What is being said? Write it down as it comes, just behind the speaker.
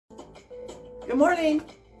Good morning.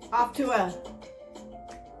 Off to a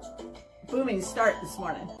booming start this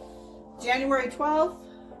morning. January 12th,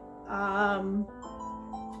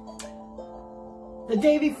 the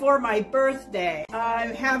day before my birthday.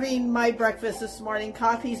 I'm having my breakfast this morning.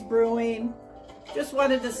 Coffee's brewing. Just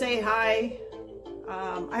wanted to say hi.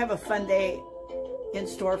 I have a fun day in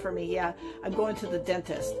store for me. Yeah, I'm going to the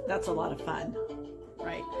dentist. That's a lot of fun,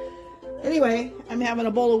 right? Anyway, I'm having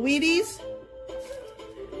a bowl of Wheaties.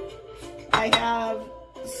 I have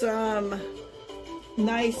some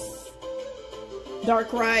nice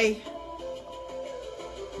dark rye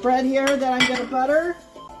bread here that I'm going to butter.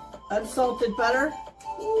 Unsalted butter.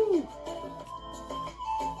 Ooh.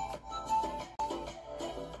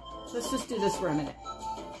 Let's just do this for a minute.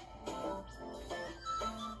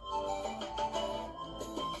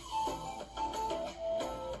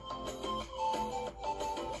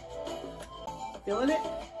 Feeling it?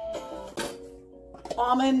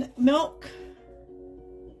 Almond milk.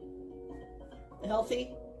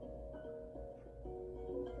 Healthy.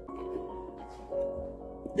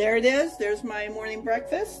 There it is. There's my morning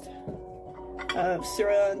breakfast of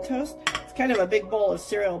cereal and toast. It's kind of a big bowl of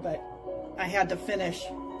cereal, but I had to finish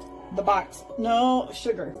the box. No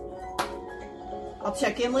sugar. I'll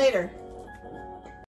check in later.